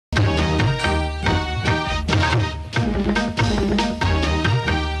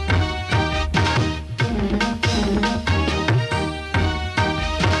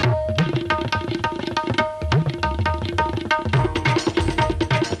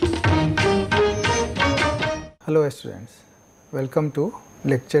Hello students, welcome to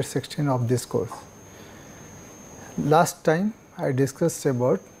lecture 16 of this course. Last time I discussed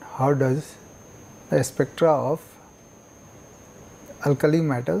about how does the spectra of alkali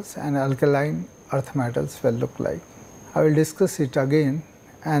metals and alkaline earth metals will look like. I will discuss it again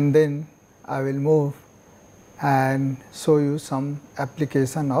and then I will move and show you some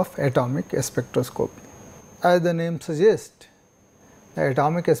application of atomic spectroscopy. As the name suggests, the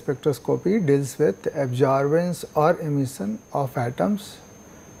atomic spectroscopy deals with absorbance or emission of atoms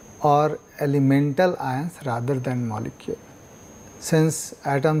or elemental ions rather than molecule. Since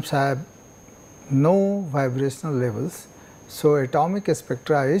atoms have no vibrational levels, so atomic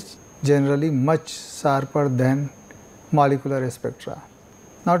spectra is generally much sharper than molecular spectra.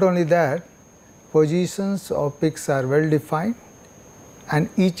 Not only that, positions of peaks are well defined and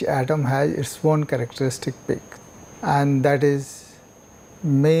each atom has its own characteristic peak, and that is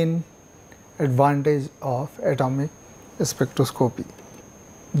main advantage of atomic spectroscopy.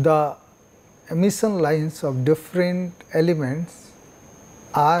 The emission lines of different elements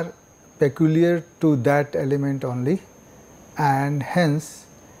are peculiar to that element only, and hence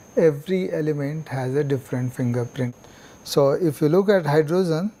every element has a different fingerprint. So, if you look at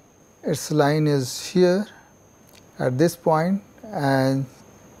hydrogen, its line is here at this point and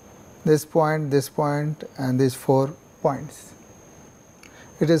this point and these 4 points.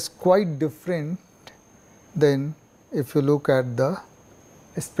 It is quite different than if you look at the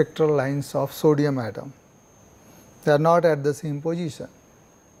spectral lines of sodium atom. They are not at the same position.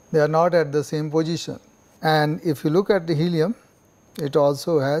 And if you look at the helium, it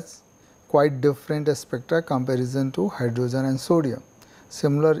also has quite different spectra comparison to hydrogen and sodium.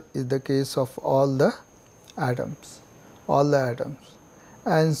 Similar is the case of all the atoms.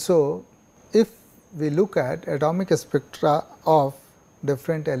 And so, if we look at atomic spectra of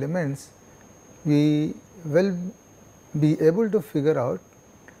different elements, we will be able to figure out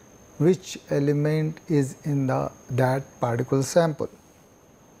which element is in that particle sample.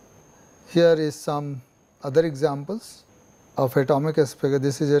 Here is some other examples of atomic spectra.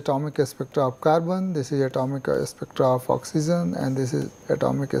 This is atomic spectra of carbon, this is atomic spectra of oxygen, and this is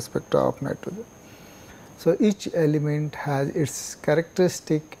atomic spectra of nitrogen. So, each element has its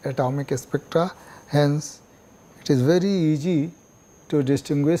characteristic atomic spectra, hence it is very easy to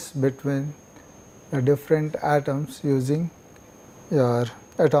distinguish between the different atoms using your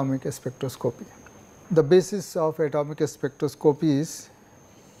atomic spectroscopy. The basis of atomic spectroscopy is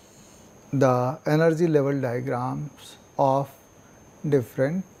the energy level diagrams of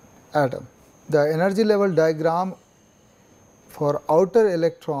different atoms. The energy level diagram for outer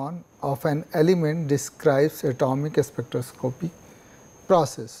electron of an element describes atomic spectroscopic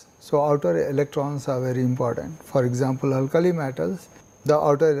process. So, outer electrons are very important. For example, alkali metals, the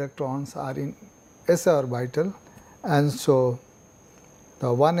outer electrons are in s orbital, and so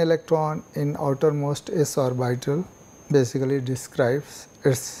the one electron in outermost s orbital basically describes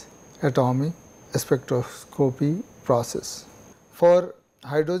its atomic spectroscopy process. For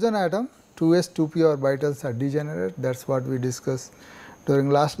hydrogen atom, 2s 2p orbitals are degenerate, that is what we discussed during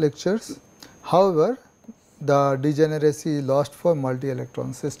last lectures. However, the degeneracy is lost for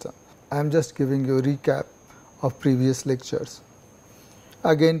multi-electron system. I am just giving you a recap of previous lectures.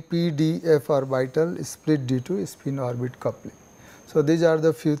 Again, p d f orbital is split due to spin orbit coupling. So, these are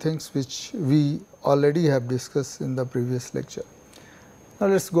the few things which we already have discussed in the previous lecture. Now,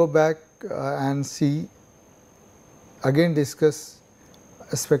 let us go back and see again discuss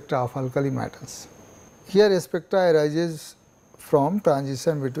spectra of alkali metals. Here spectra arises from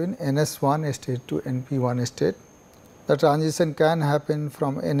transition between NS1 state to NP1 state. The transition can happen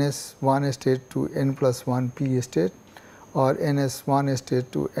from NS1 state to N plus 1 P state or NS1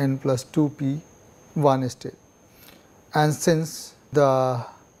 state to N plus 2 P1 state. And since the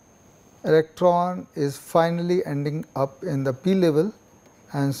electron is finally ending up in the P level,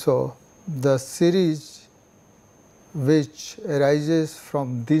 and so the series which arises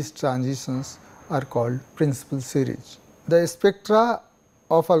from these transitions are called principal series. The spectra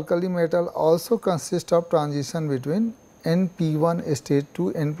of alkali metal also consist of transition between NP1 state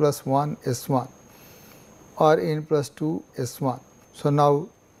to N plus 1 S1 or N plus 2 S1. So, now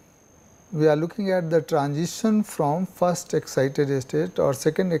we are looking at the transition from first excited state or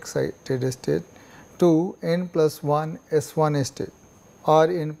second excited state to N plus 1 S1 state or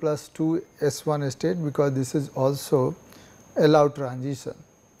N plus 2 S1 state, because this is also allowed transition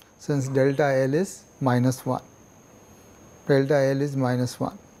since delta L is minus 1.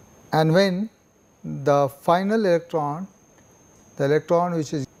 And when the final electron, the electron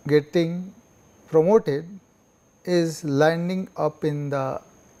which is getting promoted is landing up in the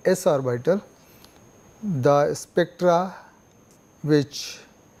s orbital, the spectra which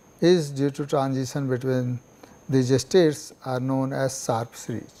is due to transition between these states are known as sharp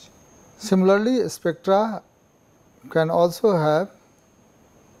series. Similarly, spectra can also have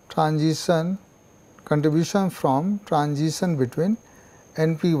contribution from transition between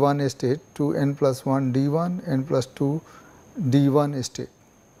NP1 state to N plus 1 D1, N plus 2 D1 state,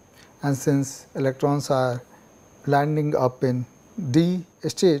 and since electrons are landing up in D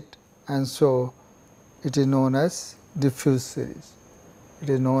state, and so it is known as diffuse series. It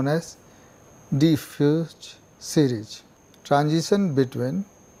is known as diffuse series. Transition between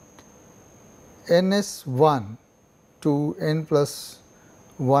NS1 to N plus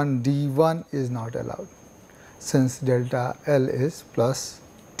 1 D1 is not allowed, since delta L is plus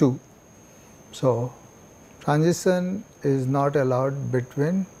 2. So, transition is not allowed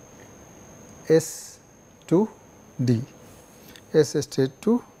between S to D, S state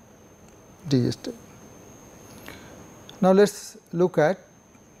to D state. Now, let us look at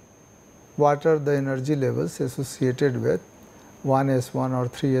what are the energy levels associated with 1s1 or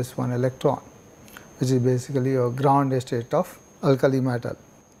 3s1 electron, which is basically a ground state of alkali metal.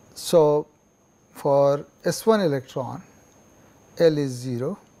 So, for s1 electron, L is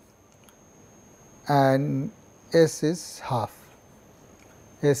 0 and S is half.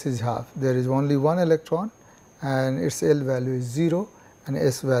 S is half. There is only one electron and its L value is 0 and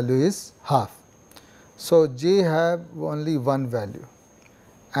S value is half. So, J have only one value,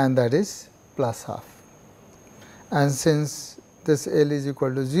 and that is plus half. And since this L is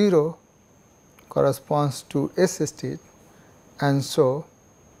equal to 0 corresponds to S state, and so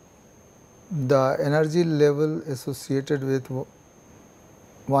the energy level associated with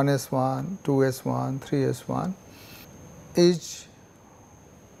 1s1, 2s1, 3s1 is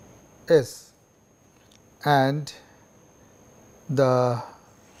S, and the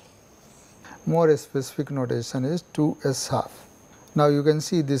more specific notation is 2s half. Now, you can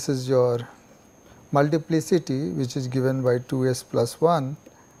see this is your multiplicity, which is given by 2s plus 1,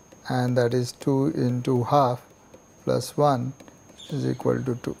 and that is 2 into half plus 1 is equal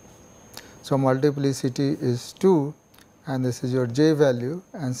to 2. So, multiplicity is 2 and this is your J value,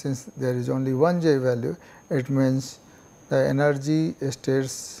 and since there is only one J value, it means the energy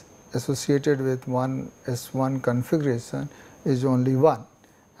states associated with 1s1 configuration is only 1,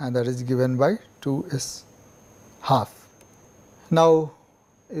 and that is given by 2s half. Now,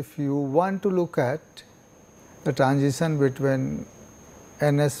 if you want to look at the transition between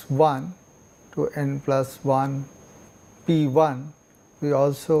NS1 to N plus 1 P1, we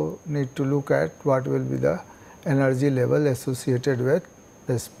also need to look at what will be the energy level associated with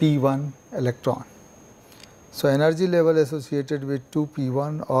this P1 electron. So, energy level associated with 2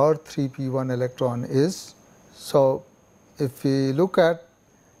 P1 or 3 P1 electron is, so if we look at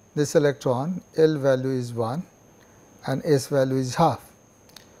this electron, L value is 1 and S value is half.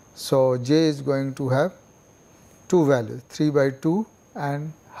 So, J is going to have two values, 3 by 2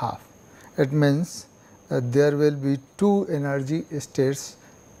 and half. It means that there will be two energy states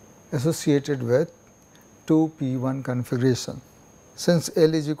associated with 2 P1 configuration. Since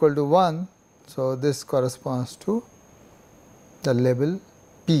L is equal to 1, so this corresponds to the level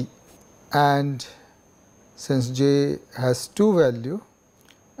P, and since J has two value,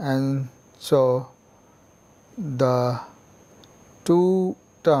 and so the two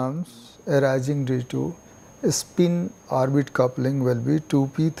terms arising due to spin orbit coupling will be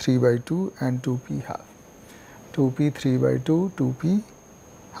 2p 3 by 2 and 2p half, 2p 3 by 2, 2p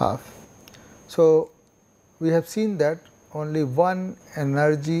half. So, we have seen that only one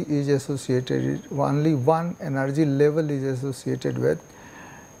energy is associated, only one energy level is associated with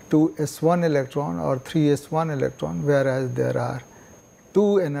 2s1 electron or 3s1 electron, whereas there are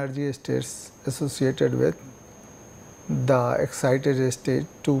two energy states associated with the excited state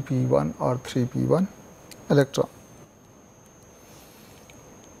 2p1 or 3p1 electron.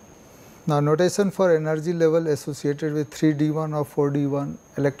 Now, notation for energy level associated with 3d1 or 4d1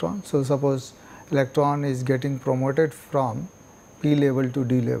 electron. So, suppose electron is getting promoted from p level to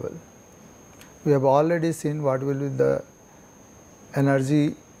d level. We have already seen what will be the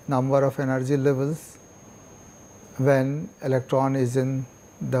energy number of energy levels when electron is in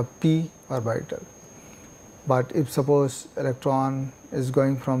the p orbital. But if suppose electron is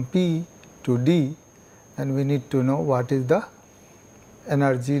going from p to d, then we need to know what is the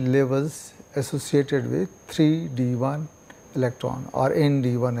energy levels associated with 3d1 electron or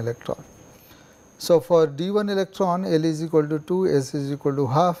nd1 electron. So, for d1 electron, L is equal to 2, S is equal to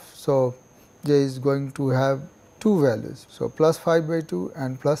half. So, J is going to have two values. So, plus 5 by 2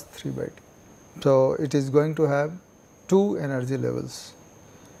 and plus 3 by 2. So, it is going to have two energy levels.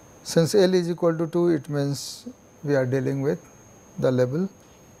 Since L is equal to 2, it means we are dealing with the level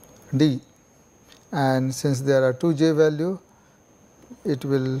D, and since there are 2 j value, it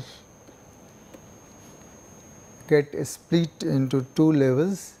will get split into 2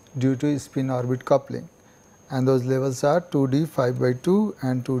 levels due to spin orbit coupling, and those levels are 2d 5 by 2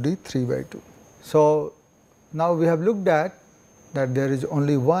 and 2d 3 by 2. So, now we have looked at that there is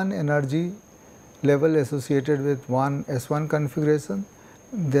only one energy level associated with one S1 configuration.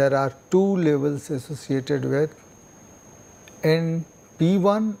 There are 2 levels associated with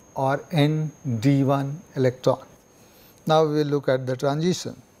NP1 or ND1 electron. Now, we will look at the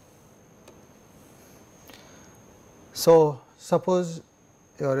transition. So, suppose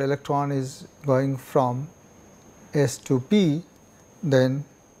your electron is going from S to P, then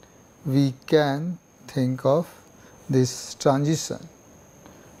we can think of this transition,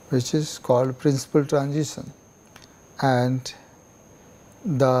 which is called principal transition, and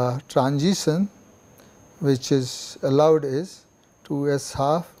the transition which is allowed is 2s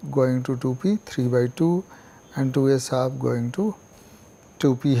half going to 2p 3 by 2 and 2s half going to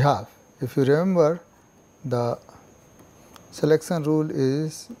 2p half. If you remember, the selection rule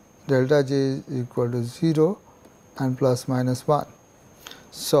is delta j is equal to 0 and plus minus 1.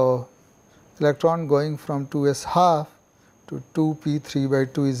 So, electron going from 2s half to 2p 3 by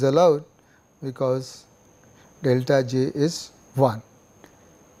 2 is allowed because delta j is 1.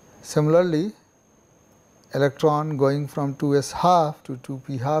 Similarly, electron going from 2s half to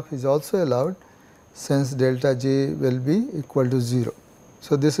 2p half is also allowed since delta j will be equal to 0.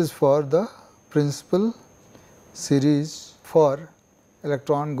 So, this is for the principal series for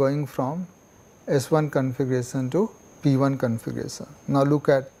electron going from S1 configuration to P1 configuration. Now, look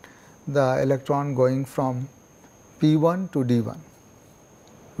at the electron going from P1 to D1,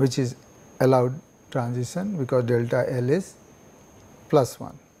 which is allowed transition because delta L is plus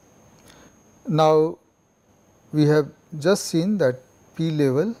 1. Now, we have just seen that P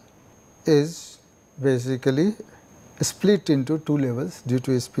level is basically split into 2 levels due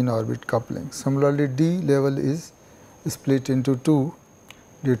to spin orbit coupling. Similarly, D level is split into 2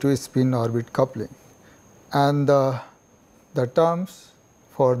 due to spin orbit coupling, and the terms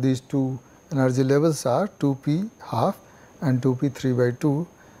for these 2 energy levels are 2p half and 2p 3 by 2.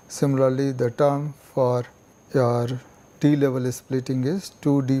 Similarly, the term for your D level splitting is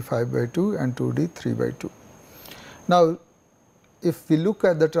 2d 5 by 2 and 2d 3 by 2. Now, if we look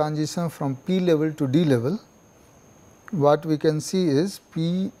at the transition from P level to D level, what we can see is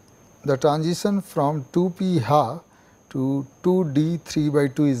the transition from 2p half to 2d 3 by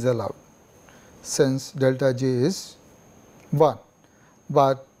 2 is allowed since delta j is 1,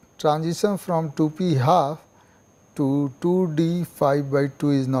 but transition from 2p half to 2d 5 by 2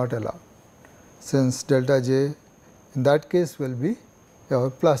 is not allowed since delta j in that case will be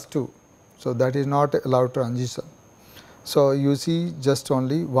plus 2. So, that is not allowed transition. So, you see just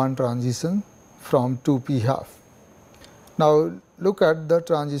only one transition from 2p half. Now, look at the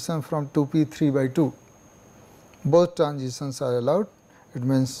transition from 2p 3 by 2. Both transitions are allowed. It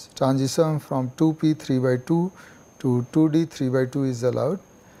means transition from 2p 3 by 2 to 2d 3 by 2 is allowed,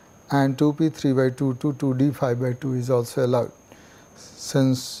 and 2p 3 by 2 to 2d 5 by 2 is also allowed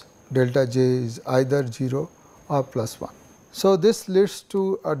since delta j is either 0 or plus 1. So, this leads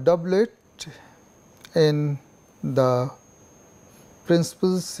to a doublet in the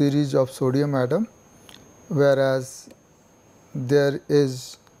principal series of sodium atom, whereas there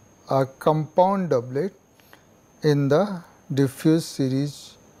is a compound doublet in the diffuse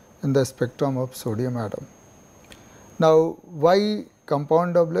series in the spectrum of sodium atom. Now, why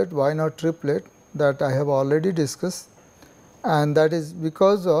compound doublet, why not triplet, that I have already discussed, and that is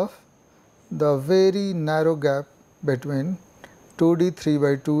because of the very narrow gap between 2d 3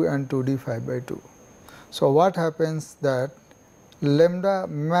 by 2 and 2d 5 by 2. So, what happens that lambda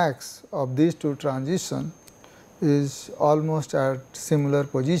max of these 2 transitions is almost at similar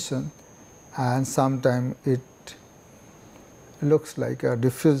position, and sometimes it looks like a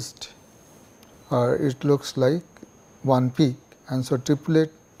diffused or it looks like one peak, and so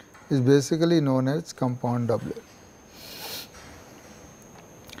triplet is basically known as compound doublet.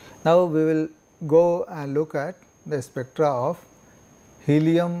 Now, we will go and look at the spectra of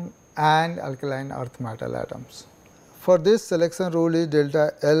helium and alkaline earth metal atoms. For this, selection rule is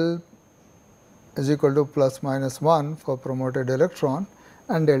delta L is equal to plus minus 1 for promoted electron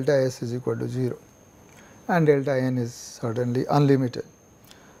and delta S is equal to 0, and delta N is certainly unlimited.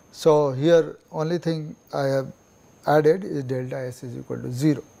 So, here only thing I have added is delta S is equal to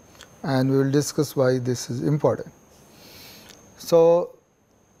 0, and we will discuss why this is important. So,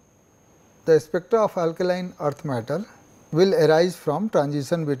 the spectra of alkaline earth metal will arise from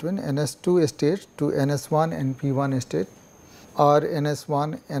transition between NS2 state to NS1 NP1 state or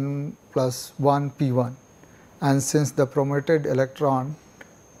NS1 N plus 1 P1, and since the promoted electron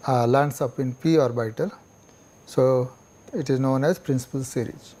lands up in p orbital, so it is known as principal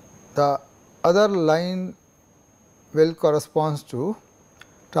series. The other line will corresponds to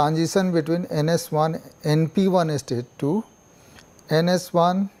transition between NS1 NP1 state to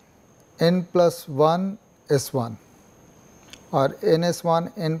NS1 N plus 1 S1 or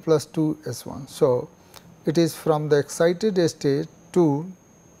NS1 N plus 2 S1. So, it is from the excited state to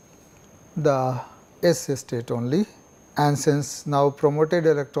the S state only, and since now promoted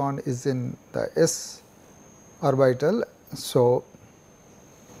electron is in the S orbital, so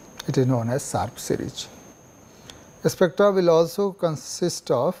it is known as sharp series. Spectra will also consist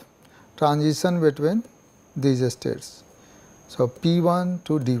of transition between these states. So, P1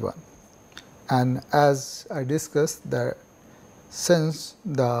 to D1, and as I discussed that since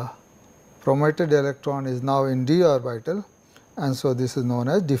the promoted electron is now in d orbital, and so this is known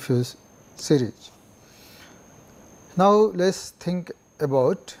as diffuse series. Now, let us think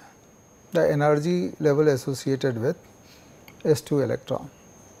about the energy level associated with S2 electron.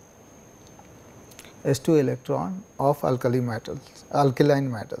 S2 electron of alkaline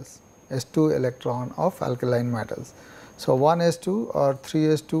metals, S2 electron of alkaline metals. So, 1 S2 or 3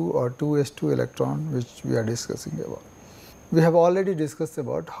 S2 or 2 S2 electron, which we are discussing about. We have already discussed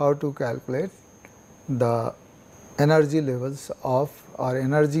about how to calculate the energy levels of or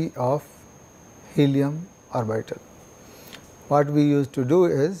energy of helium orbital. What we used to do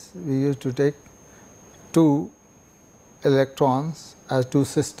is, we used to take two electrons as two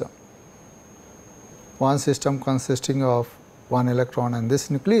systems. One system consisting of one electron and this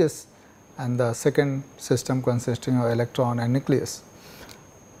nucleus, and the second system consisting of electron and nucleus.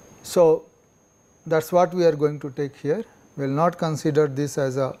 So, that is what we are going to take here. We will not consider this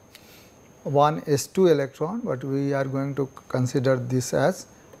as a 1 S2 electron, but we are going to consider this as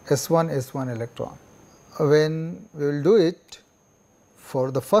S1 electron. When we will do it, for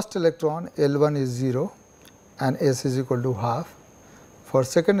the first electron L1 is 0 and S is equal to half. For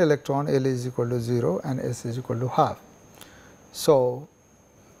second electron L is equal to 0 and S is equal to half. So,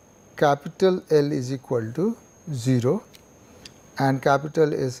 capital L is equal to 0 and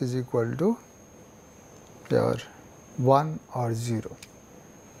capital S is equal to your 1 or 0.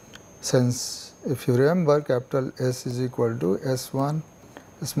 Since if you remember, capital S is equal to S1,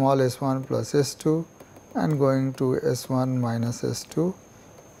 small s1 plus S2 and going to S1 minus S2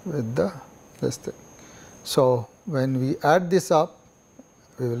 with the this thing. So, when we add this up,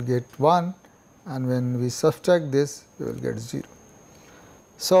 we will get 1, and when we subtract this, we will get 0.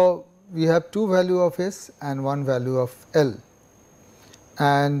 So, we have two value of S and one value of L,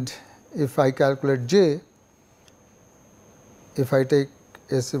 and if I calculate J, if I take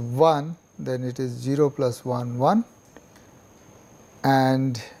S 1, then it is 0 plus 1 1,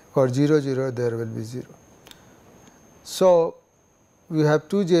 and for 0 0 there will be 0. So, we have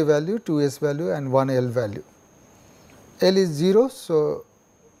 2 J value, 2 S value and 1 L value. L is 0, so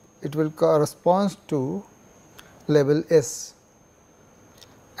it will correspond to level S,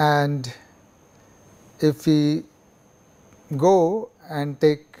 and if we go and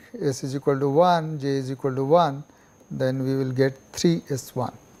take S is equal to 1, J is equal to 1, then we will get 3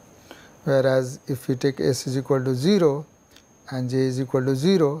 S1, whereas if we take S is equal to 0 and J is equal to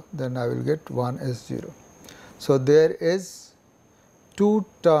 0, then I will get 1 S0. So, there is two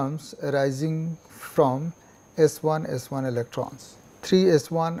terms arising from S1 electrons, 3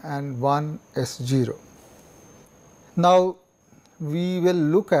 S1 and 1 S0. Now, we will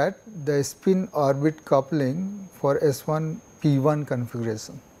look at the spin orbit coupling for S1 P1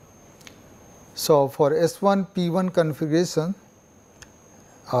 configuration. So, for S1 P1 configuration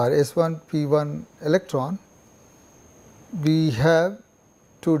or S1 P1 electron, we have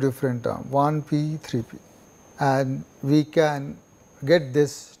two different terms, 1p, 3p, and we can get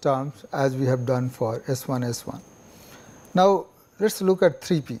these terms as we have done for S1. Now, let us look at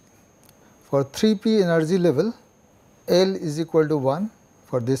 3p. For 3p energy level, L is equal to 1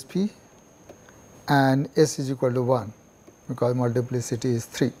 for this p and S is equal to 1 because multiplicity is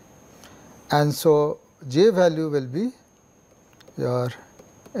 3. And so, J value will be your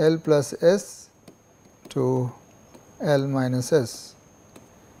L plus S to L minus S,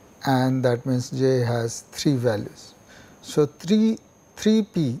 and that means J has 3 values. So,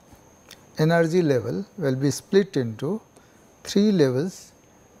 3p energy level will be split into 3 levels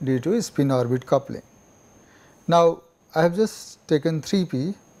due to spin orbit coupling. Now, I have just taken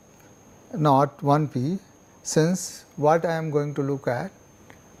 3p, not 1p, since what I am going to look at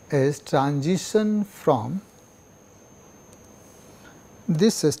is transition from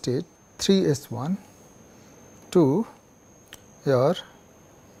this state 3s1 to your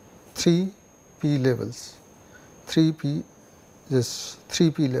 3p levels, 3p, this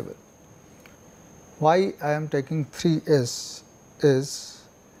 3p level. Why I am taking 3s is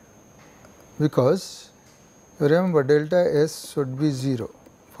because remember delta s should be 0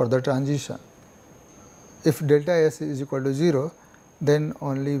 for the transition. If delta s is equal to 0, then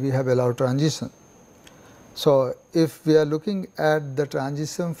only we have allowed transition. So, if we are looking at the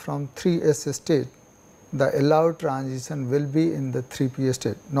transition from 3s state, the allowed transition will be in the 3p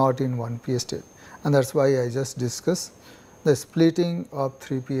state, not in 1p state, and that is why I just discussed the splitting of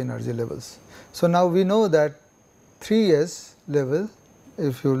 3p energy levels. So, now we know that 3s level,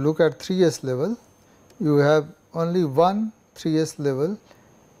 if you look at 3s level, you have only one 3s level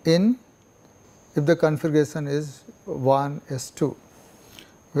in if the configuration is 1s2,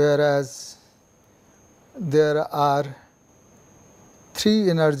 whereas there are 3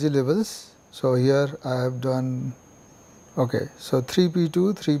 energy levels. So, here I have done okay. So,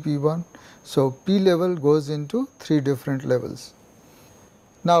 3p2, 3p1. So, p level goes into 3 different levels.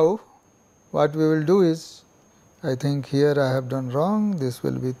 Now, what we will do is, I think here I have done wrong, this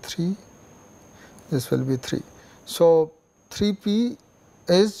will be 3, this will be 3. So, 3p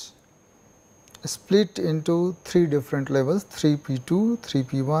is split into 3 different levels, 3p2,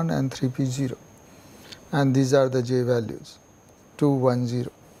 3p1 and 3p0, and these are the j values 2, 1,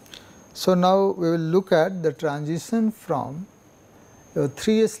 0. So, now we will look at the transition from your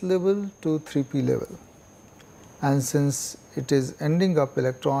 3s level to 3p level, and since it is ending up,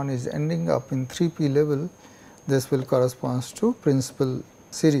 electron is ending up in 3p level, this will correspond to principal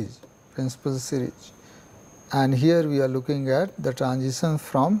series, and here we are looking at the transition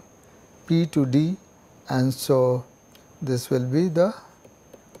from p to d, and so this will be the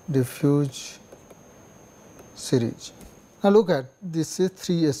diffuse series. Now, look at this is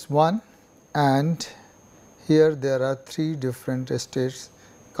 3s1, and here there are 3 different states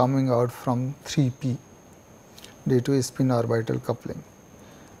coming out from 3p due to spin orbital coupling,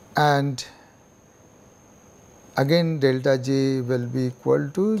 and again delta j will be equal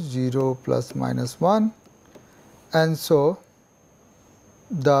to 0 plus minus 1, and so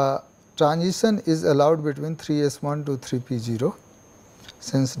the transition is allowed between 3s1 to 3p0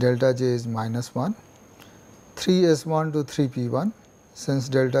 since delta j is minus 1, 3s1 to 3p1 since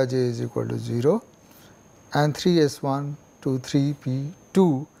delta j is equal to 0, and 3s1 to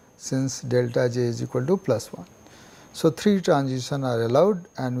 3p2 since delta j is equal to plus 1. So, 3 transitions are allowed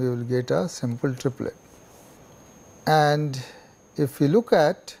and we will get a simple triplet. And if we look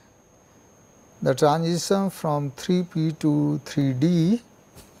at the transition from 3p to 3d,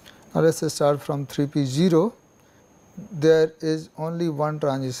 now let us start from 3p0, there is only one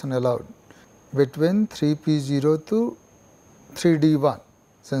transition allowed between 3p0 to 3d1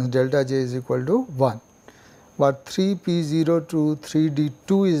 since delta j is equal to 1, but 3p0 to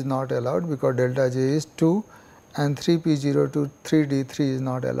 3d2 is not allowed because delta j is 2, and 3p0 to 3d3 is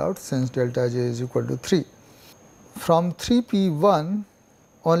not allowed since delta j is equal to 3. From 3p1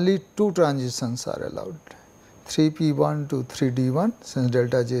 only 2 transitions are allowed, 3p1 to 3d1 since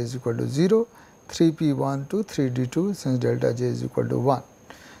delta j is equal to 0, 3p1 to 3d2 since delta j is equal to 1.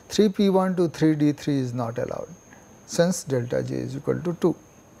 3p1 to 3d3 is not allowed since delta j is equal to 2.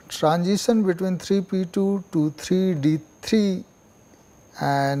 Transition between 3p2 to 3d3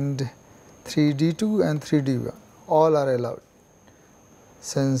 and 3d2 and 3d1 all are allowed,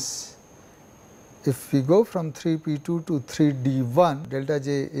 since if we go from 3p2 to 3d1 delta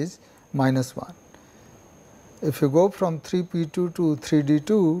j is minus 1. If you go from 3p2 to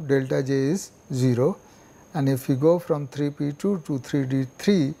 3d2 delta j is 0, and if we go from 3p2 to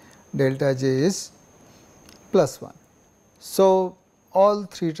 3d3 delta j is plus 1. So, all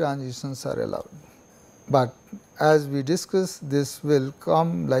 3 transitions are allowed, but as we discussed, this will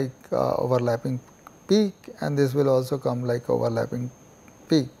come like overlapping peak, and this will also come like overlapping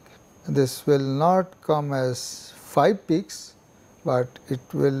peak. This will not come as 5 peaks, but it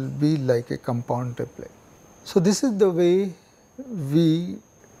will be like a compound triplet. So, this is the way we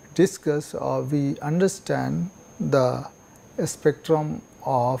discuss or we understand the spectrum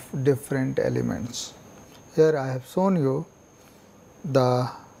of different elements. Here I have shown you the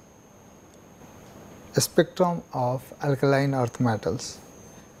spectrum of alkaline earth metals,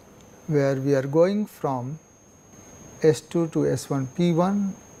 where we are going from S2 to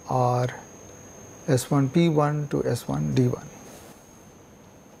S1P1 or S1P1 to S1D1.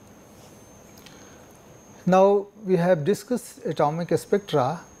 Now, we have discussed atomic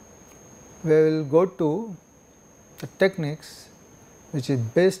spectra. We will go to the techniques which is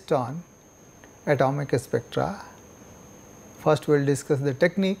based on atomic spectra First we will discuss the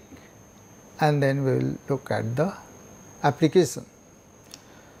technique and then we will look at the application.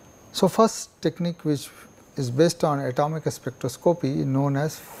 So, first technique which is based on atomic spectroscopy known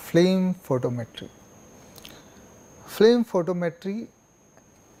as flame photometry. Flame photometry,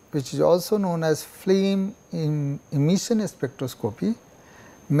 which is also known as flame emission spectroscopy,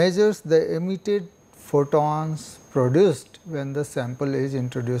 measures the emitted photons produced when the sample is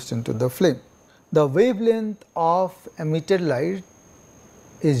introduced into the flame. The wavelength of emitted light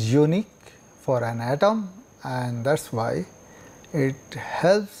is unique for an atom, and that is why it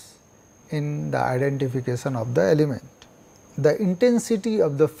helps in the identification of the element. The intensity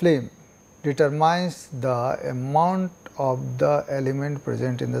of the flame determines the amount of the element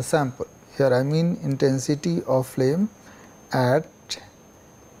present in the sample. Here I mean intensity of flame at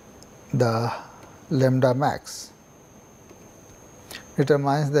the lambda max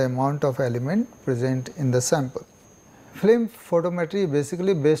determines the amount of element present in the sample. Flame photometry is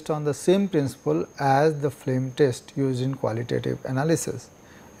basically based on the same principle as the flame test used in qualitative analysis.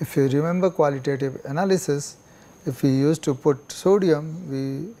 If you remember qualitative analysis, if we used to put sodium,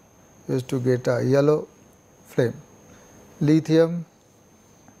 we used to get a yellow flame. Lithium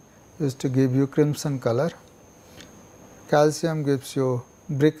used to give you crimson color, calcium gives you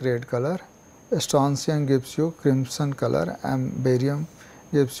brick red color, strontium gives you crimson color, and barium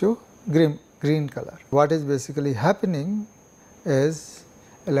gives you green color. What is basically happening is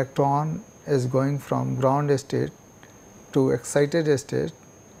electron is going from ground state to excited state,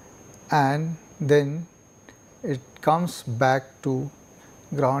 and then it comes back to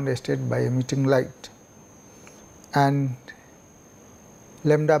ground state by emitting light, and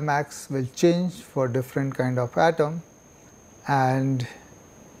lambda max will change for different kind of atom, and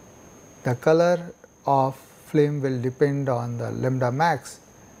the color of flame will depend on the lambda max,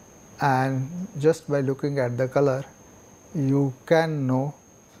 and just by looking at the color you can know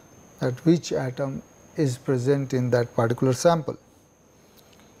that which atom is present in that particular sample.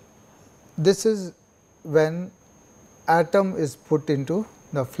 This is when atom is put into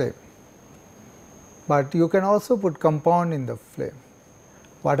the flame, but you can also put compound in the flame.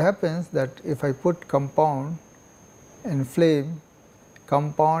 What happens that if I put compound in flame,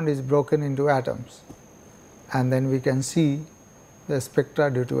 compound is broken into atoms, and then we can see the spectra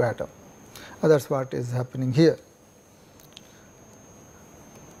due to atom. That is what is happening here.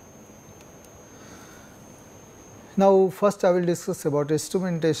 Now, first I will discuss about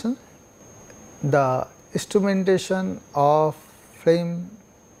instrumentation. The instrumentation of flame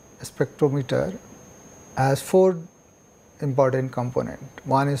spectrometer has 4 important components.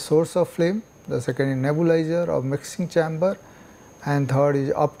 One is source of flame, the second is nebulizer or mixing chamber, and third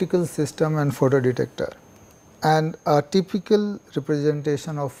is optical system and photodetector. And a typical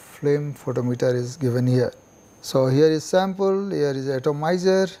representation of flame photometer is given here. So, here is sample, here is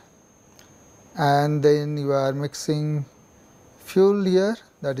atomizer, and then you are mixing fuel here,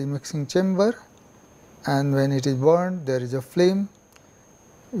 that is mixing chamber, and when it is burned there is a flame,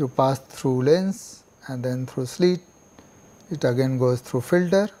 you pass through lens and then through slit, it again goes through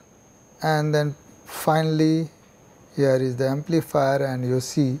filter, and then finally here is the amplifier and you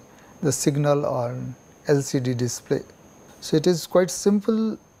see the signal on LCD display. So, it is quite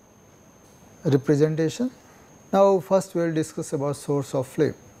simple representation. Now, first we will discuss about source of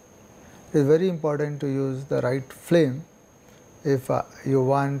flame. It is very important to use the right flame if you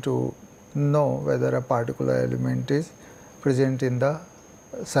want to know whether a particular element is present in the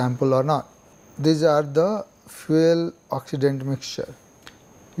sample or not. These are the fuel oxidant mixture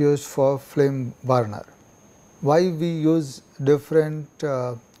used for flame burner. Why we use different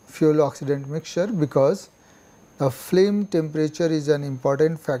fuel oxidant mixture? Because the flame temperature is an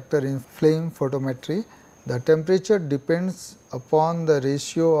important factor in flame photometry. The temperature depends upon the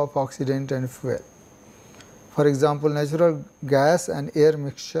ratio of oxidant and fuel. For example, natural gas and air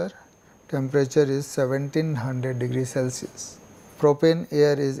mixture temperature is 1700 degrees Celsius. Propane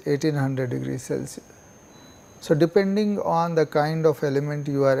air is 1800 degrees Celsius. So, depending on the kind of element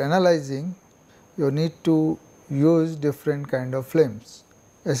you are analyzing, you need to use different kind of flames.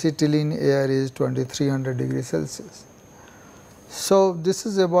 Acetylene air is 2300 degrees Celsius. So, this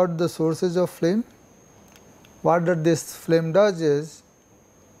is about the sources of flame. What that this flame does is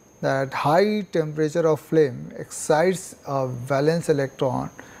that high temperature of flame excites a valence electron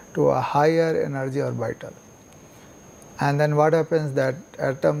to a higher energy orbital, and then what happens that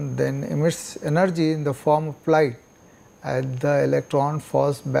atom then emits energy in the form of light and the electron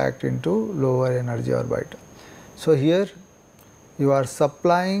falls back into lower energy orbital. So, here you are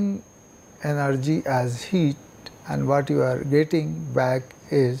supplying energy as heat, and what you are getting back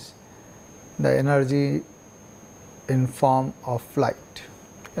is the energy in form of light,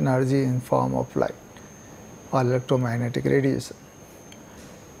 energy in form of light or electromagnetic radiation.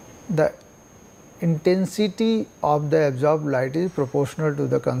 The intensity of the absorbed light is proportional to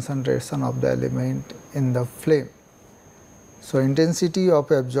the concentration of the element in the flame. So, intensity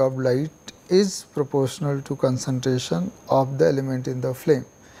of absorbed light is proportional to concentration of the element in the flame,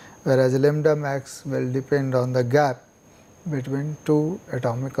 whereas lambda max will depend on the gap between two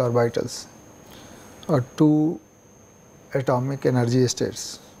atomic orbitals or two atomic energy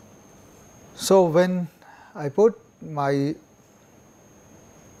states. So, when I put my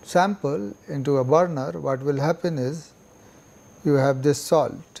sample into a burner, what will happen is you have this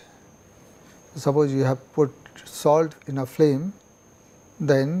salt. Suppose you have put salt in a flame,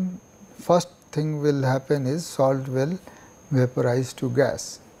 then first thing will happen is salt will vaporize to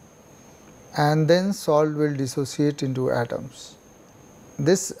gas, and then salt will dissociate into atoms.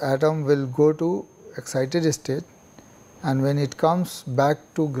 This atom will go to excited state, and when it comes back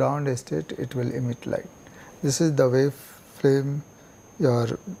to ground state, it will emit light. This is the way your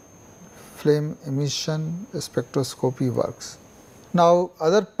flame emission spectroscopy works. Now,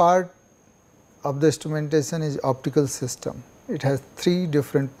 other part of the instrumentation is optical system. It has three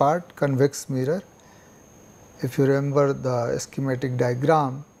different parts: convex mirror. If you remember the schematic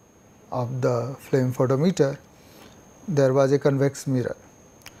diagram of the flame photometer, there was a convex mirror.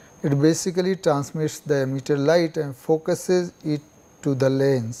 It basically transmits the emitted light and focuses it to the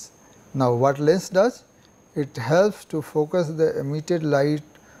lens. Now, what lens does? It helps to focus the emitted light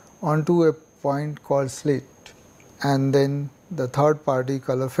onto a point called slit, and then the third party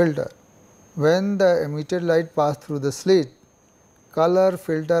color filter. When the emitted light passes through the slit, color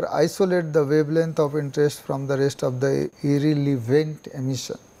filter isolate the wavelength of interest from the rest of the irrelevant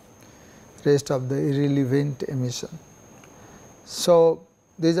emission. So,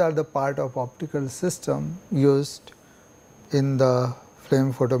 these are the part of optical system used in the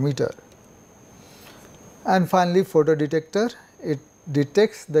flame photometer. And finally, photodetector. It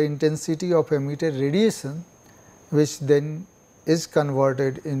detects the intensity of emitted radiation, which then is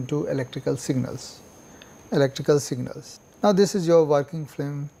converted into electrical signals. Now, this is your working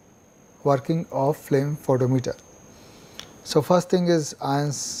of flame photometer. So, first thing is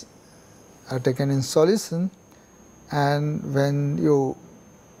ions are taken in solution, and when you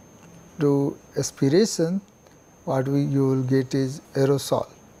do aspiration, what you will get is aerosol,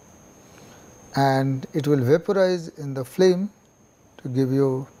 and it will vaporize in the flame to give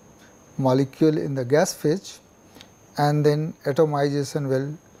you molecule in the gas phase, and then atomization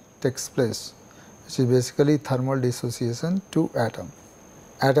will takes place, which is basically thermal dissociation to atom.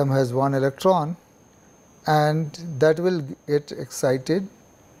 Atom has one electron, and that will get excited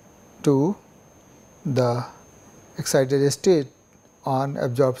to the excited state on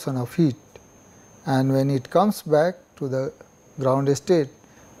absorption of heat, and when it comes back to the ground state,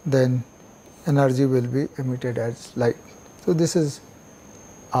 then energy will be emitted as light. So, this is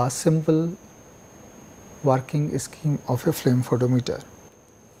a simple working scheme of a flame photometer.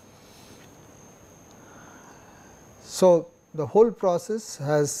 So, the whole process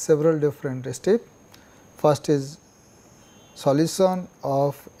has several different steps. First is solution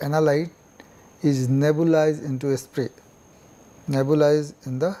of analyte is nebulized into a spray, nebulized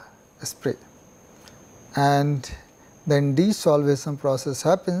in the spray, and then desolvation process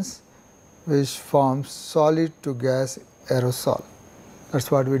happens, which forms solid to gas aerosol. That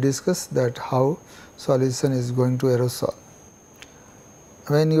is what we discussed, that how solution is going to aerosol.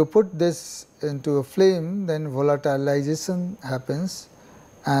 When you put this into a flame, then volatilization happens,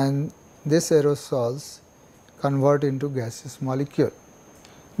 and this aerosols convert into gaseous molecule.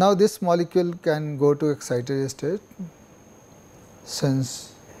 Now, this molecule can go to excited state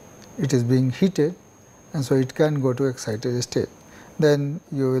since it is being heated, and so it can go to excited state. Then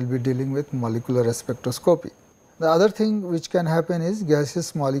you will be dealing with molecular spectroscopy. The other thing which can happen is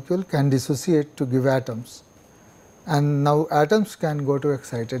gaseous molecule can dissociate to give atoms, and now atoms can go to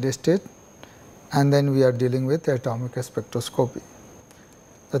excited state, and then we are dealing with atomic spectroscopy.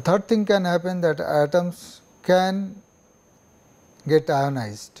 The third thing can happen, that atoms can get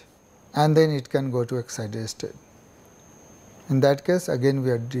ionized, and then it can go to excited state. In that case, again we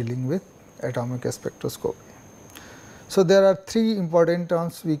are dealing with atomic spectroscopy. So, there are three important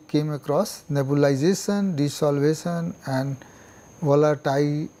terms we came across: nebulization, desolvation, and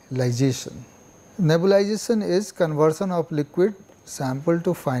volatilization. Nebulization is conversion of liquid sample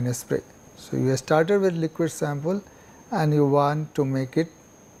to fine spray. So, you started with liquid sample and you want to make it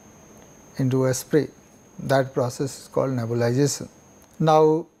into a spray. That process is called nebulization.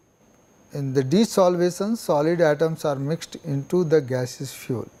 Now, in the desolvation, solid atoms are mixed into the gaseous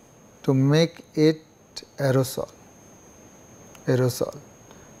fuel to make it aerosol. aerosol.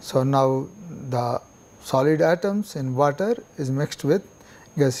 So, now the solid atoms in water is mixed with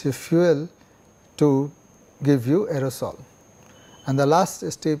gaseous fuel to give you aerosol. And the last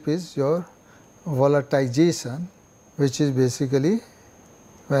step is your volatilization, which is basically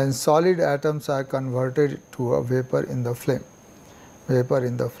when solid atoms are converted to a vapor in the flame.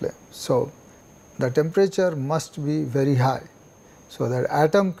 So, the temperature must be very high, so that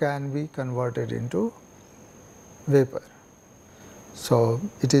atom can be converted into vapor. So,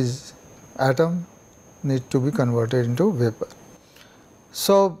 it is atom need to be converted into vapor.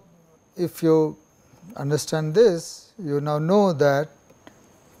 So, if you understand this, you now know that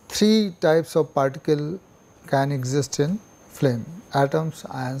 3 types of particle can exist in flame: atoms,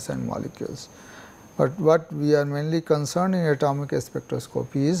 ions and molecules. But what we are mainly concerned in atomic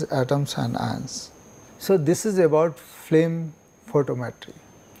spectroscopy is atoms and ions. So, this is about flame photometry.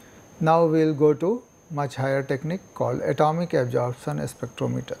 Now, we will go to much higher technique called atomic absorption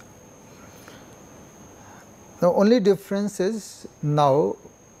spectrometer. The only difference is now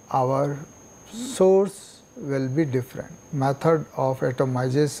our source will be different, method of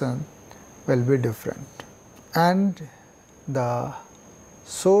atomization will be different, and the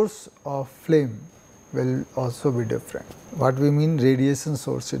source of flame will also be different. What we mean radiation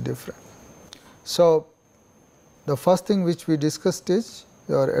source is different. So, the first thing which we discussed is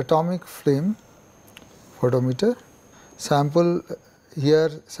your atomic flame photometer. Sample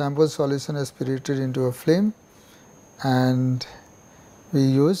solution aspirated into a flame, and we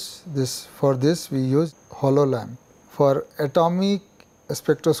use this, for this we use hollow lamp. For atomic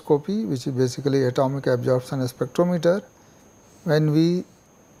spectroscopy, which is basically atomic absorption spectrometer, when we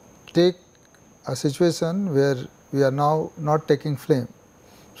take a situation where we are now not taking flame,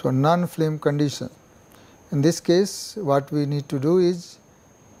 so non-flame condition. In this case, what we need to do is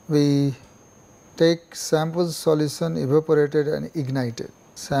we take sample solution evaporated and ignited.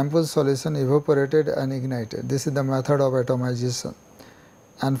 Sample solution evaporated and ignited. This is the method of atomization.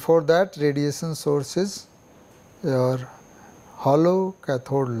 And for that, radiation source is your hollow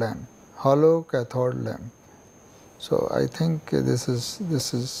cathode lamp. So, I think this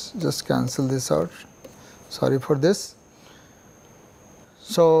is just cancel this out, sorry for this.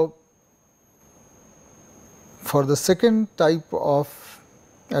 So, for the second type of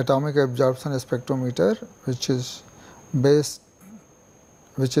atomic absorption spectrometer, which is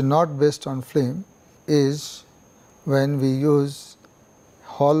not based on flame, is when we use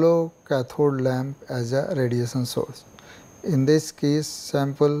hollow cathode lamp as a radiation source. In this case,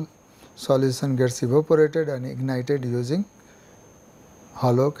 sample solution gets evaporated and ignited using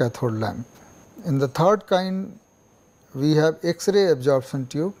hollow cathode lamp. In the third kind, we have X-ray absorption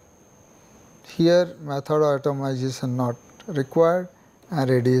tube. Here method of atomization not required, and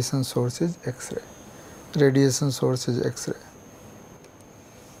radiation source is X-ray.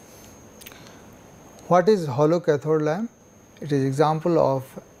 What is hollow cathode lamp? It is example of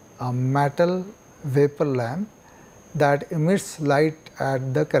a metal vapor lamp that emits light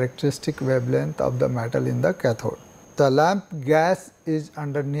at the characteristic wavelength of the metal in the cathode. The lamp gas is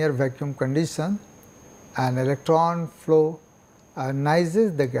under near vacuum condition, and electron flow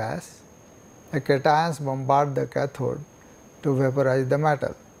ionizes the gas. The cations bombard the cathode to vaporize the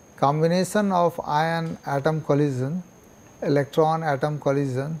metal. Combination of ion atom collision, electron atom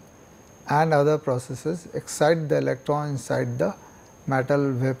collision and other processes excite the electron inside the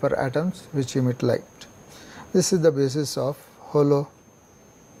metal vapor atoms which emit light. This is the basis of hollow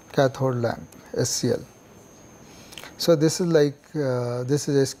cathode lamp, SCL. So, this is like this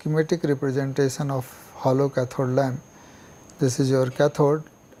is a schematic representation of hollow cathode lamp. This is your cathode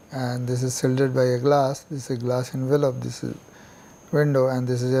and this is shielded by a glass, this is a glass envelope, this is window and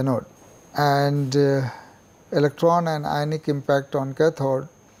this is anode. And electron and ionic impact on cathode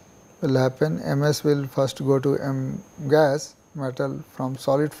will happen. MS will first go to M gas, metal from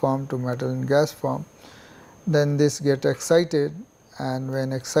solid form to metal in gas form. Then this get excited, and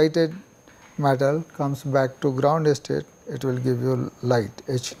when excited metal comes back to ground state, it will give you light,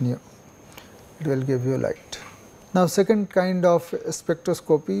 H nu, it will give you light. Now, second kind of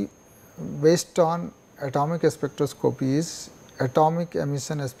spectroscopy based on atomic spectroscopy is atomic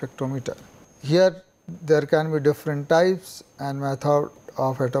emission spectrometer. Here there can be different types and method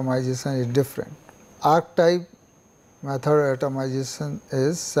of atomization is different. Arc type method of atomization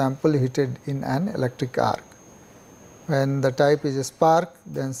is sample heated in an electric arc. When the type is a spark,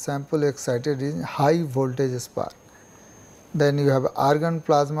 then sample excited in high voltage spark. Then you have argon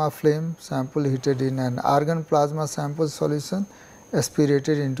plasma flame, sample heated in an argon plasma sample solution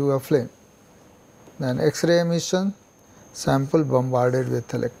aspirated into a flame. Then X-ray emission, sample bombarded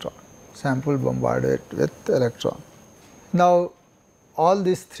with electron, Now, all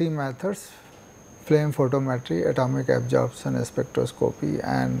these three methods, flame photometry, atomic absorption spectroscopy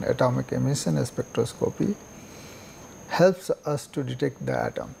and atomic emission spectroscopy, helps us to detect the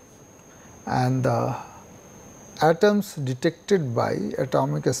atom, and the atoms detected by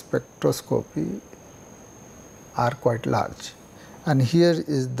atomic spectroscopy are quite large. And here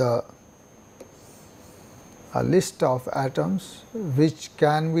is the a list of atoms which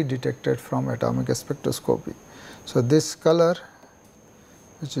can be detected from atomic spectroscopy. So, this color,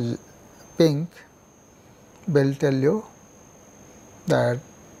 which is pink, will tell you that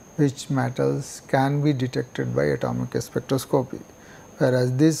which metals can be detected by atomic spectroscopy,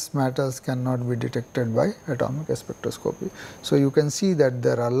 whereas these metals cannot be detected by atomic spectroscopy. So, you can see that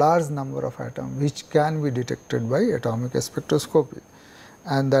there are large number of atoms which can be detected by atomic spectroscopy,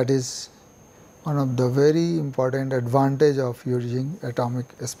 and that is one of the very important advantage of using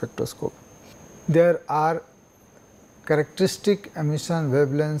atomic spectroscopy. There are characteristic emission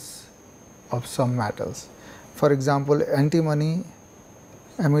wavelengths of some metals. For example, antimony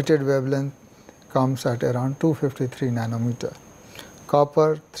emitted wavelength comes at around 253 nanometer,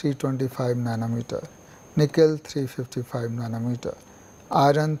 copper 325 nanometer, nickel 355 nanometer,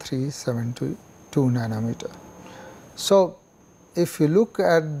 iron 372 nanometer. So, if you look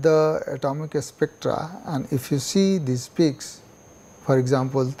at the atomic spectra and if you see these peaks, for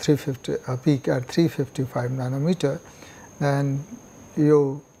example, a peak at 355 nanometer, then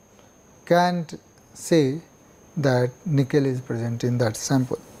you can't say that nickel is present in that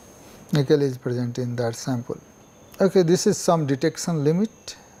sample. Nickel is present in that sample. Okay, this is some detection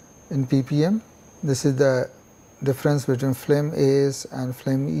limit in ppm. This is the difference between flame AS and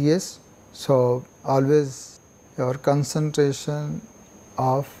flame ES. So, always your concentration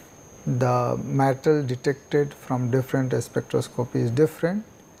of the metal detected from different spectroscopy is different,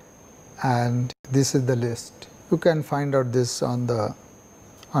 and this is the list. You can find out this on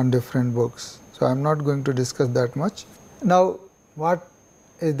different books. So, I am not going to discuss that much. Now, what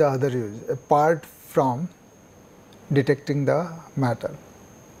is the other use apart from detecting the matter?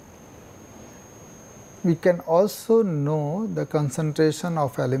 We can also know the concentration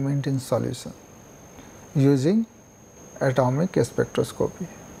of element in solution using atomic spectroscopy.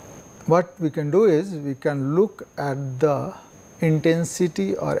 What we can do is we can look at the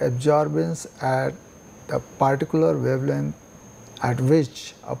intensity or absorbance at the particular wavelength at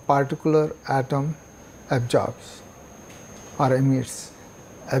which a particular atom absorbs or emits,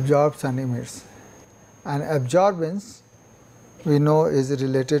 absorbs and emits. And absorbance we know is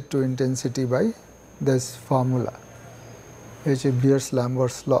related to intensity by this formula, which is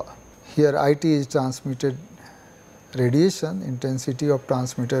Beers-Lambert's law. Here IT is transmitted radiation, intensity of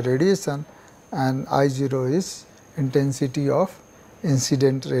transmitted radiation, and I0 is intensity of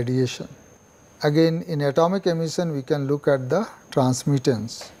incident radiation. Again, in atomic emission we can look at the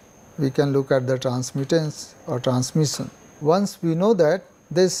transmittance. We can look at the transmittance or transmission. Once we know that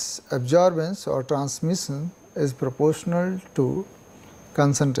this absorbance or transmission is proportional to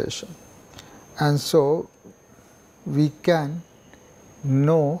concentration, and so we can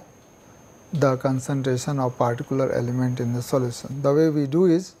know the concentration of particular element in the solution. The way we do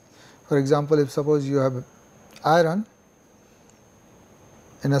is, for example, if suppose you have iron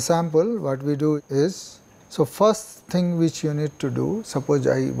in a sample, what we do is, so first thing which you need to do, suppose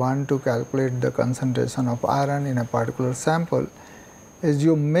I want to calculate the concentration of iron in a particular sample, is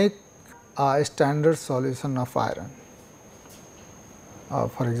you make a standard solution of iron,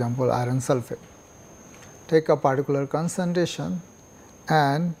 for example, iron sulfate. Take a particular concentration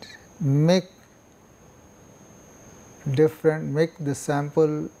and make the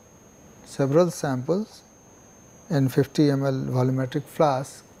sample, several samples in 50 ml volumetric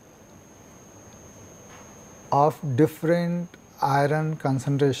flask of different iron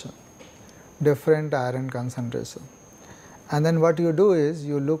concentration, and then what you do is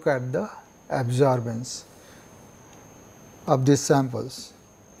you look at the absorbance of these samples,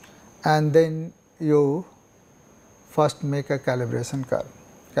 and then you first make a calibration curve.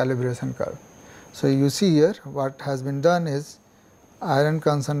 So, you see here what has been done is iron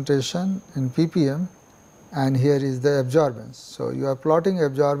concentration in ppm, and here is the absorbance. So, you are plotting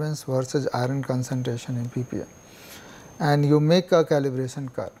absorbance versus iron concentration in ppm, and you make a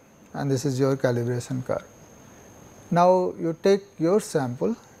calibration curve, and this is your calibration curve. Now, you take your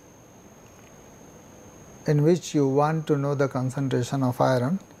sample in which you want to know the concentration of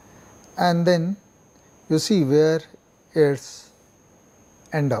iron, and then you see where it's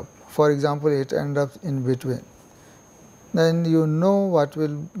end up. For example, it ends up in between. Then you know what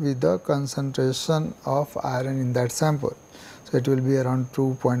will be the concentration of iron in that sample. So, it will be around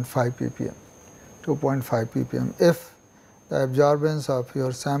 2.5 ppm, 2.5 ppm. If the absorbance of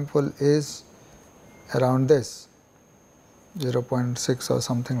your sample is around this 0.6 or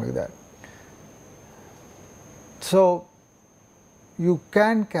something like that. So, you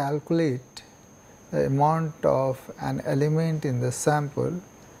can calculate the amount of an element in the sample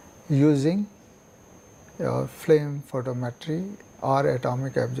using your flame photometry or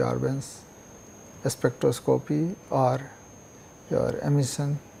atomic absorbance spectroscopy or your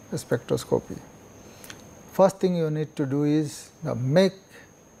emission spectroscopy. First thing you need to do is make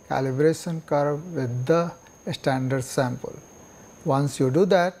calibration curve with the standard sample. Once you do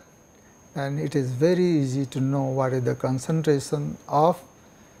that, then it is very easy to know what is the concentration of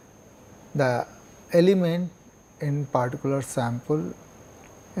the element in particular sample,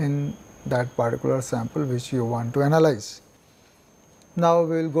 in that particular sample which you want to analyze. Now,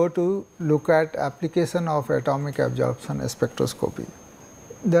 we will go to look at application of atomic absorption spectroscopy.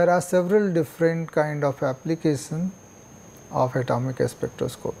 There are several different kind of application of atomic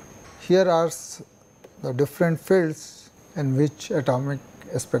spectroscopy. Here are the different fields in which atomic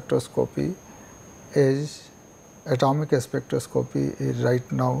spectroscopy is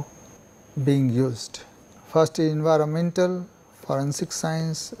right now being used. First is environmental, forensic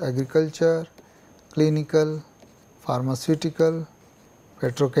science, agriculture, clinical, pharmaceutical,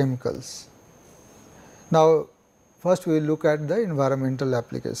 petrochemicals. Now, first we will look at the environmental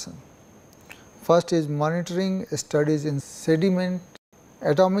application. First is monitoring studies in sediment.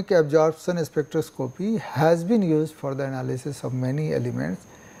 Atomic absorption spectroscopy has been used for the analysis of many elements,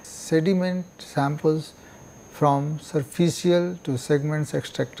 sediment samples from superficial to segments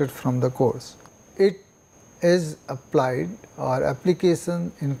extracted from the cores. It is applied, or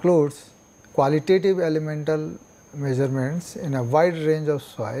application includes qualitative elemental measurements in a wide range of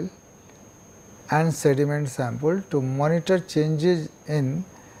soil and sediment sample to monitor changes in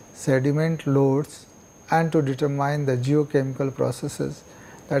sediment loads and to determine the geochemical processes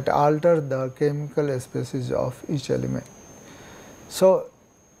that alter the chemical species of each element. So,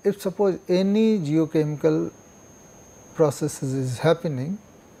 if suppose any geochemical processes is happening,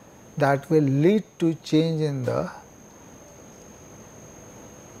 that will lead to change in the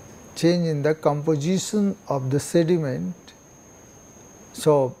composition of the sediment.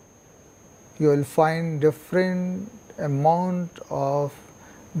 So, you will find different amount of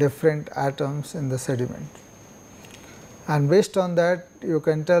different atoms in the sediment, and based on that you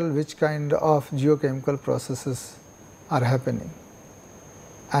can tell which kind of geochemical processes are happening.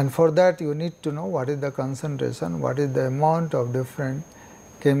 And for that you need to know what is the concentration, what is the amount of different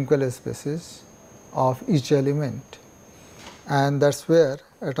chemical species of each element, and that is where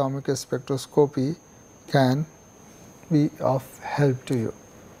atomic spectroscopy can be of help to you.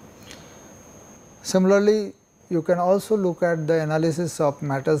 Similarly, you can also look at the analysis of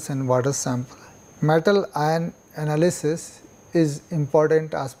metals in water sample. Metal ion analysis is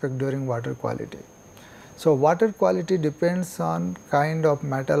important aspect during water quality. So, water quality depends on kind of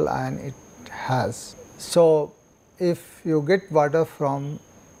metal ion it has. So, if you get water from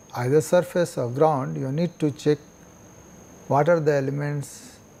either surface or ground, you need to check what are the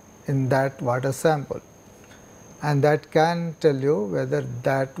elements in that water sample, and that can tell you whether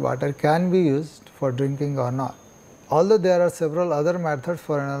that water can be used for drinking or not. Although there are several other methods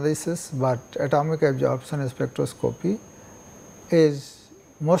for analysis, but atomic absorption spectroscopy is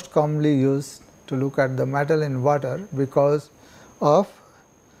most commonly used to look at the metal in water because of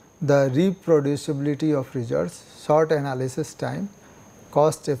the reproducibility of results, short analysis time,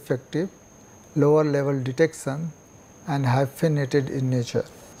 cost effective, lower level detection, and hyphenated in nature.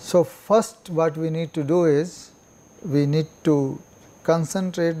 So, first what we need to do is we need to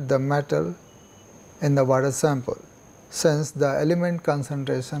concentrate the metal in the water sample, since the element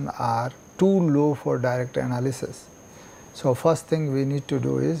concentration are too low for direct analysis. So, first thing we need to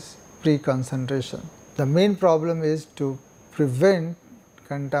do is pre-concentration. The main problem is to prevent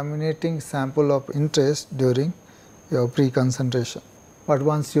contaminating sample of interest during your pre-concentration. But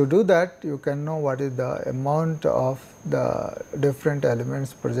once you do that, you can know what is the amount of the different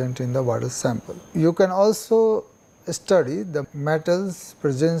elements present in the water sample. You can also study the metals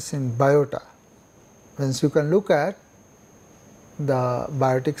presence in biota. Hence, you can look at the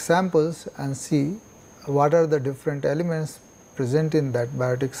biotic samples and see what are the different elements present in that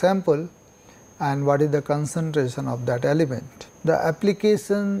biotic sample and what is the concentration of that element. The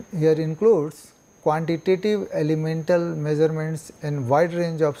application here includes quantitative elemental measurements in wide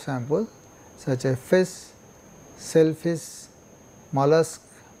range of samples such as fish, shellfish, mollusk,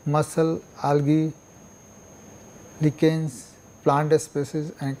 mussel, algae, lichens, plant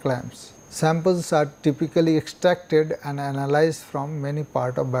species and clams. Samples are typically extracted and analyzed from many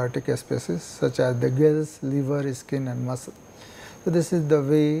parts of biotic species such as the gills, liver, skin and muscle. So, this is the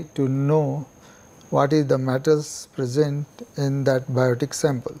way to know what is the metals present in that biotic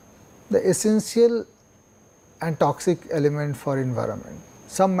sample. The essential and toxic element for environment.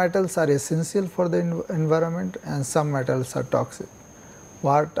 Some metals are essential for the environment and some metals are toxic.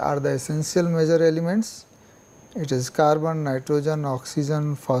 What are the essential major elements? It is carbon, nitrogen,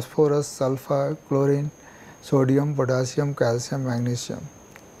 oxygen, phosphorus, sulfur, chlorine, sodium, potassium, calcium, magnesium.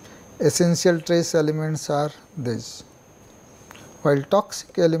 Essential trace elements are these, while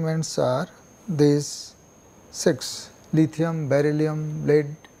toxic elements are these 6: lithium, beryllium,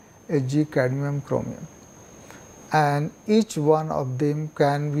 lead, Hg, cadmium, chromium, and each one of them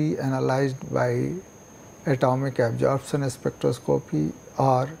can be analyzed by atomic absorption spectroscopy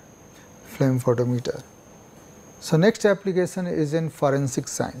or flame photometer. So, next application is in forensic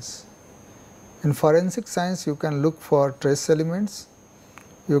science. In forensic science, you can look for trace elements,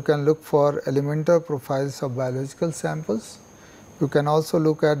 you can look for elemental profiles of biological samples, you can also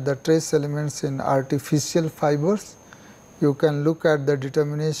look at the trace elements in artificial fibers, you can look at the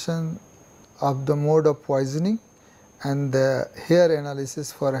determination of the mode of poisoning and the hair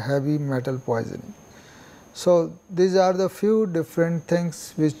analysis for heavy metal poisoning. So, these are the few different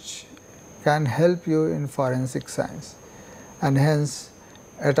things which can help you in forensic science, and hence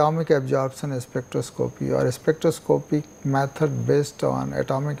atomic absorption spectroscopy or spectroscopic method based on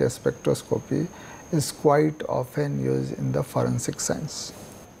atomic spectroscopy is quite often used in the forensic science.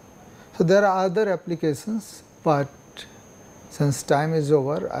 So, there are other applications, but since time is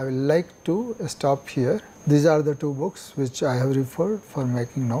over, I will like to stop here. These are the two books which I have referred for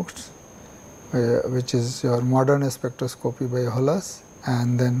making notes, which is your Modern Spectroscopy by Hollas,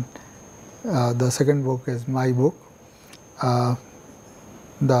 and then the second book is my book.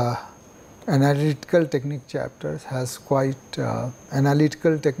 The analytical technique chapters has quite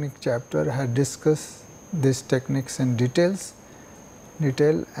analytical technique chapter had discussed these techniques in detail,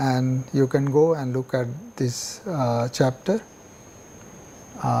 and you can go and look at this chapter.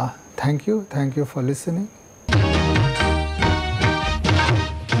 Thank you for listening.